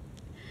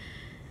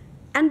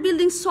 and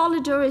building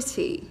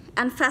solidarity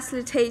and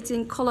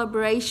facilitating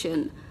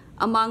collaboration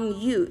among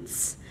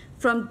youths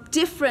from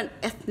different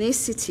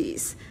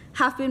ethnicities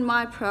have been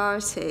my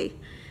priority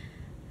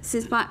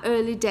since my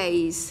early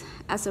days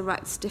as a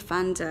rights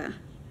defender.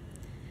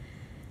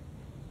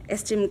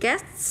 Esteemed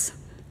guests,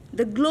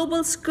 the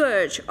global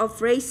scourge of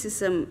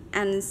racism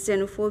and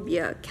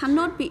xenophobia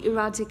cannot be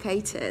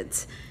eradicated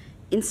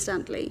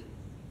instantly.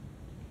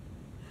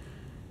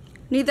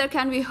 Neither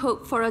can we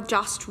hope for a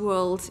just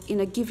world in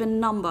a given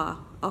number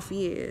of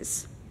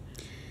years.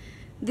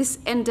 This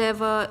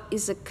endeavor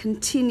is a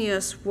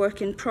continuous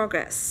work in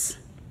progress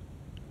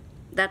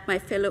that my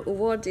fellow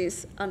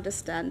awardees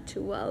understand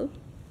too well.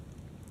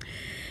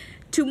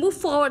 To move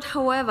forward,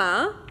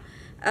 however,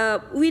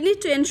 we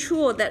need to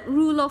ensure that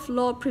rule of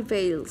law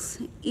prevails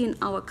in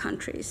our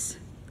countries.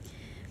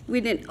 We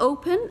need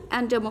open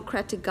and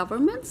democratic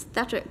governments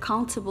that are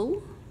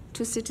accountable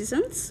to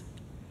citizens.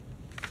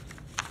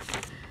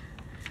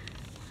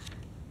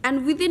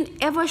 And within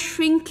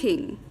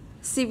ever-shrinking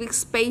civic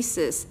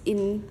spaces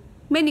in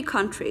many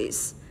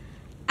countries,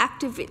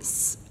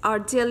 activists are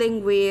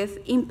dealing with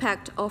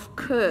impact of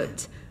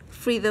curbed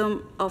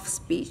freedom of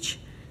speech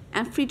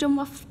and freedom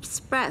of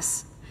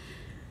express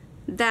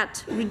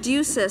that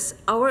reduces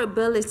our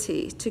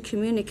ability to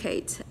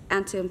communicate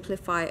and to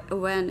amplify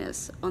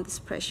awareness on these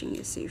pressing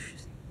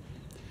issues.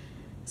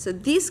 So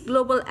this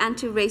Global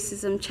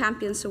Anti-Racism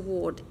Champions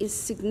Award is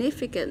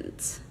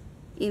significant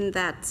in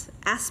that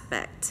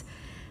aspect,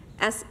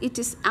 as it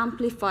is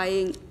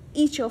amplifying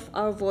each of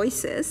our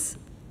voices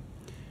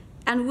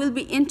and will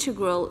be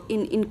integral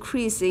in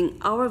increasing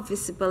our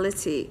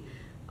visibility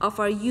of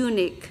our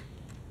unique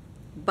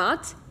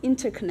but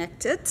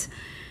interconnected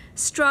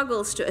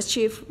struggles to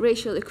achieve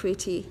racial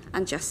equity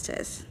and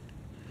justice.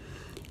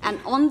 And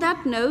on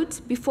that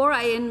note, before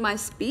I end my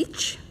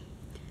speech,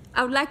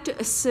 I would like to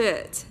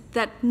assert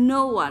that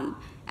no one,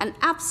 and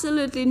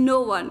absolutely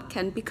no one,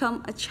 can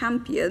become a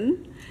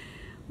champion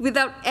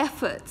without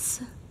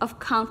efforts of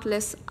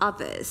countless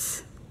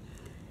others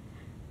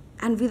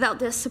and without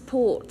their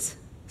support,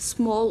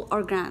 small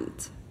or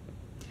grand.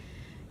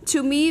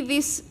 To me,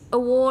 this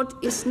award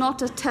is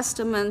not a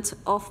testament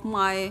of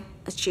my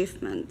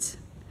achievement.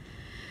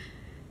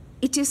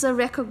 It is a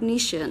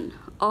recognition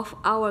of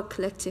our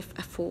collective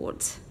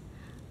effort,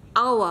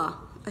 our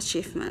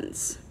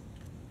achievements.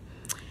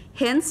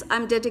 Hence,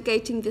 I'm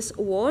dedicating this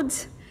award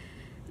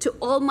to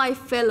all my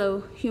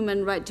fellow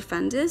human rights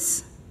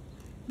defenders,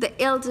 the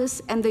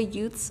elders and the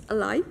youths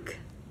alike,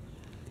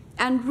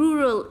 and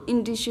rural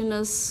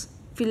indigenous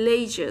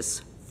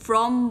villagers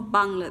from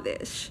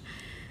Bangladesh,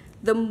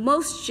 the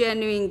most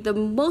genuine, the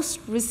most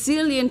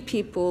resilient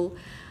people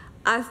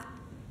I've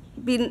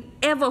been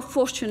ever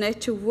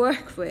fortunate to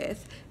work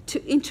with,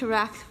 to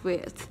interact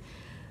with,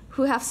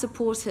 who have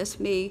supported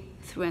me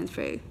through and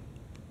through.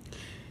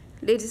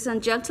 Ladies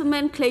and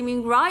gentlemen,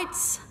 claiming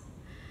rights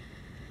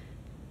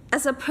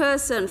as a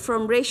person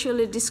from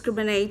racially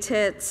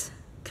discriminated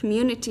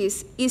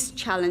communities is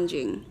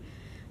challenging,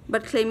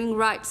 but claiming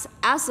rights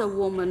as a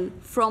woman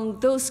from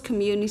those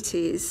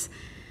communities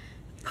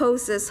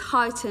poses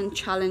heightened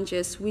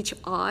challenges which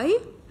I,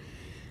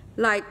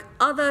 like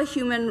other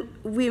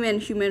women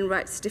human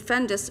rights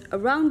defenders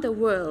around the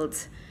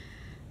world,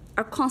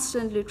 are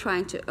constantly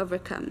trying to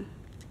overcome.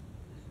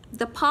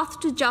 The path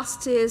to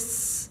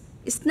justice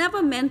is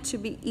never meant to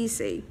be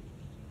easy,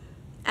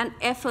 and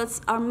efforts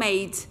are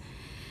made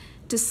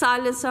to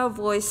silence our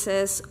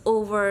voices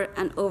over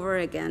and over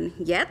again.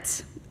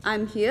 Yet,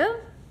 I'm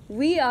here,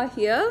 we are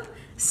here,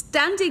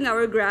 standing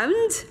our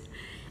ground,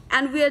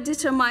 and we are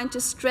determined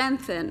to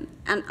strengthen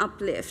and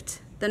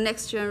uplift the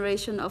next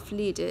generation of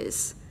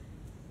leaders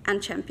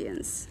and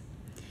champions.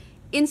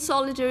 In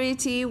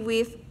solidarity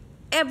with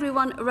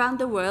everyone around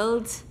the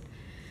world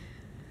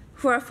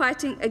who are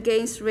fighting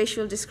against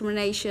racial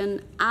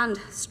discrimination and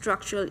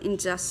structural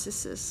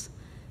injustices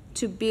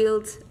to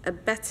build a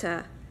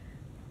better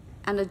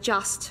and a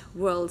just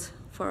world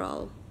for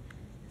all.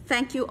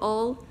 Thank you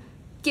all.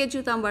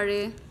 Keju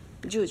Tambare,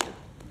 Juju.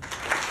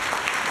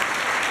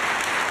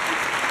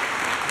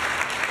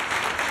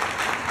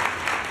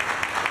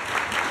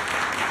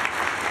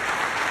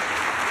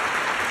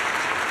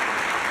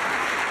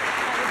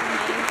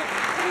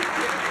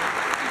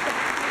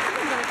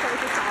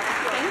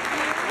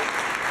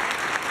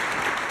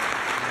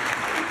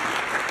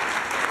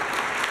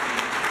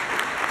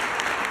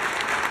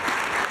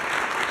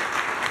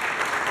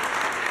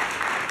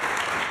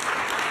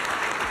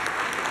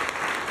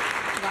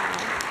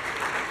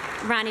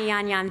 Ronnie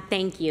Yan Yan,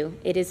 thank you.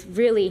 It is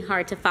really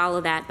hard to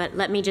follow that, but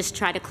let me just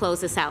try to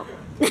close this out.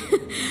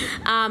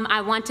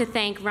 I want to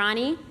thank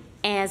Ronnie,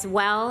 as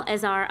well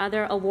as our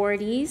other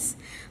awardees,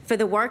 for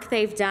the work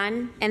they've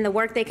done and the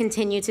work they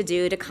continue to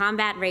do to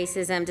combat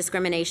racism,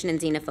 discrimination, and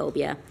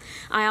xenophobia.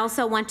 I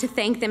also want to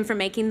thank them for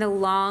making the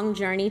long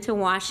journey to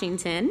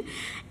Washington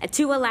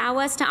to allow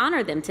us to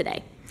honor them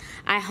today.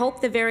 I hope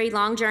the very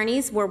long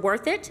journeys were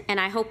worth it, and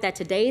I hope that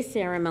today's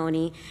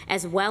ceremony,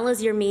 as well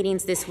as your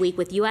meetings this week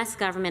with U.S.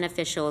 government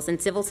officials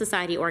and civil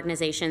society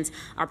organizations,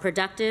 are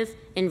productive,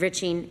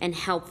 enriching, and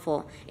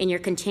helpful in your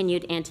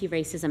continued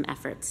anti-racism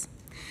efforts.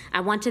 I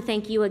want to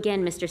thank you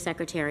again, Mr.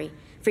 Secretary,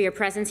 for your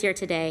presence here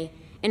today,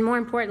 and more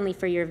importantly,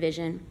 for your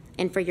vision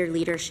and for your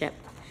leadership,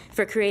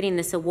 for creating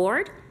this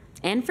award,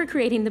 and for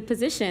creating the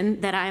position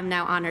that I am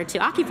now honored to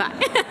occupy.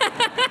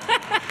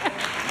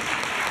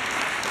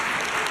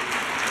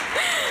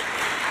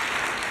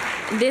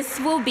 This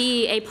will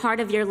be a part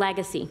of your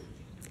legacy,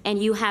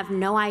 and you have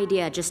no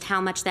idea just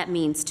how much that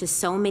means to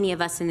so many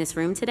of us in this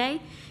room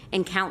today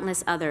and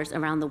countless others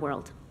around the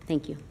world.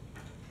 Thank you.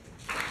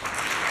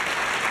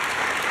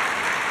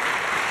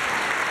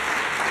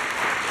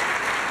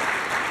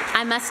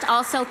 I must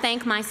also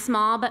thank my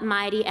small but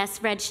mighty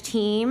SREG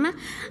team,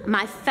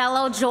 my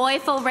fellow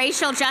joyful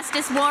racial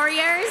justice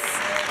warriors.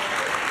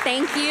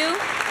 Thank you,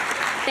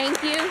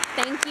 thank you,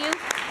 thank you.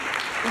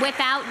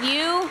 Without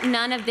you,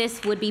 none of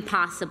this would be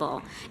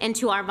possible. And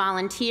to our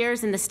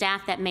volunteers and the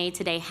staff that made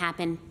today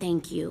happen,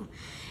 thank you.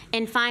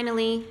 And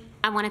finally,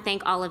 I want to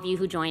thank all of you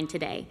who joined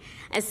today,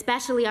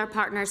 especially our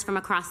partners from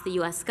across the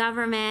U.S.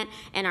 government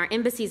and our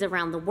embassies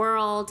around the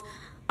world,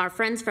 our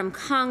friends from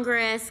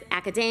Congress,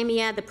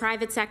 academia, the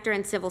private sector,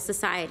 and civil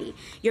society.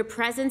 Your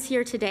presence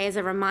here today is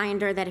a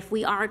reminder that if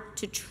we are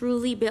to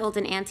truly build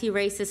an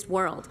anti-racist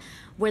world,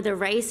 where the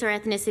race or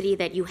ethnicity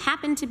that you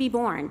happen to be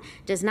born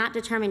does not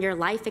determine your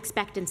life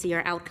expectancy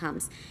or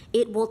outcomes,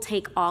 it will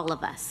take all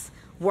of us,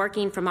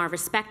 working from our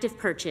respective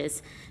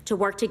perches, to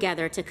work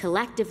together to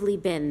collectively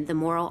bend the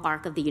moral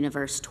arc of the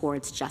universe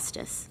towards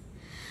justice.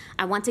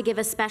 I want to give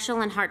a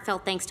special and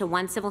heartfelt thanks to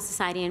one civil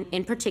society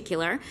in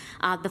particular,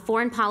 the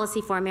Foreign Policy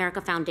for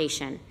America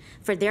Foundation,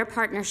 for their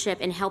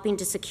partnership in helping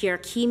to secure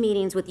key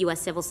meetings with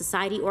U.S. civil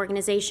society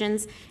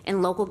organizations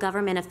and local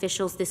government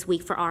officials this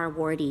week for our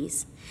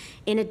awardees.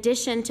 In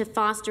addition to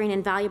fostering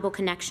invaluable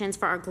connections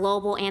for our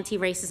global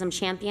anti-racism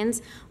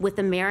champions with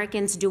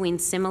Americans doing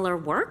similar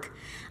work,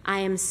 I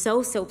am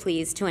so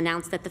pleased to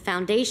announce that the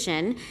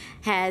foundation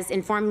has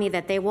informed me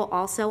that they will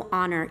also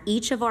honor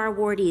each of our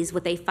awardees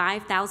with a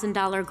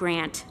 $5,000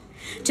 grant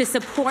to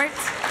support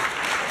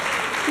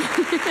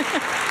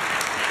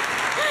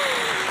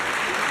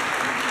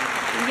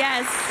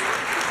yes,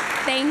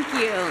 thank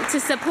you, to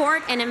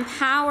support and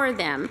empower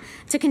them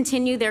to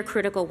continue their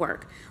critical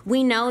work.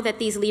 We know that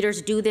these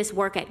leaders do this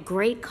work at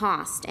great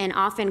cost and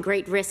often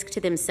great risk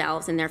to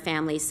themselves and their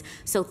families.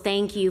 So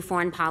thank you,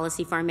 Foreign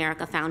Policy for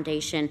America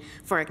Foundation,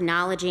 for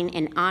acknowledging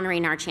and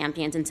honoring our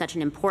champions in such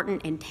an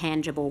important and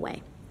tangible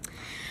way.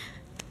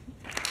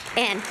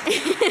 And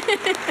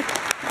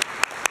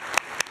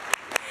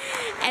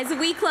as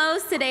we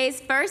close today's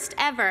first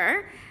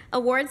ever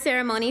award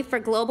ceremony for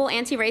Global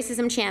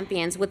Anti-Racism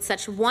Champions with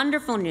such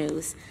wonderful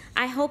news,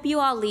 I hope you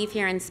all leave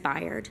here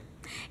inspired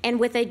and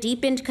with a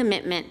deepened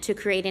commitment to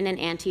creating an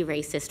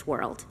anti-racist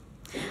world.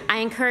 I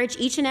encourage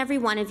each and every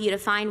one of you to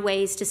find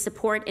ways to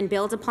support and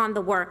build upon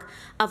the work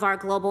of our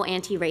Global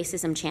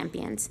Anti-Racism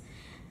Champions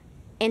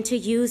and to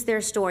use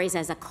their stories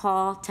as a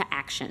call to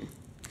action.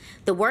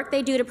 The work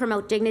they do to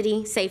promote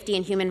dignity, safety,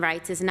 and human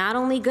rights is not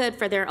only good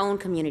for their own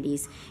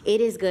communities, it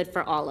is good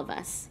for all of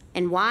us.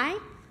 And why?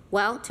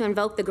 Well, to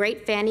invoke the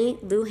great Fannie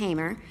Lou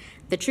Hamer,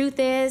 the truth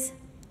is,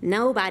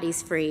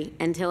 nobody's free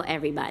until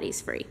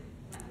everybody's free.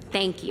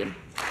 Thank you.